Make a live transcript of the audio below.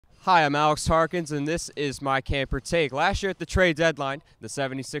Hi, I'm Alex Harkins, and this is my camper take. Last year at the trade deadline, the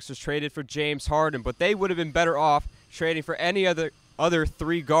 76ers traded for James Harden, but they would have been better off trading for any other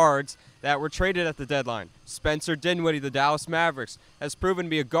three guards that were traded at the deadline. Spencer Dinwiddie, the Dallas Mavericks, has proven to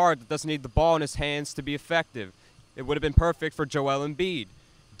be a guard that doesn't need the ball in his hands to be effective. It would have been perfect for Joel Embiid.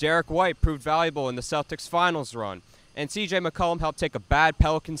 Derek White proved valuable in the Celtics' finals run. And C.J. McCollum helped take a bad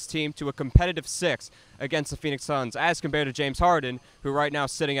Pelicans team to a competitive 6 against the Phoenix Suns, as compared to James Harden, who right now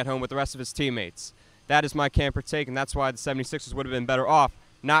is sitting at home with the rest of his teammates. That is my camper take, and that's why the 76ers would have been better off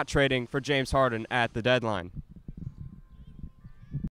not trading for James Harden at the deadline.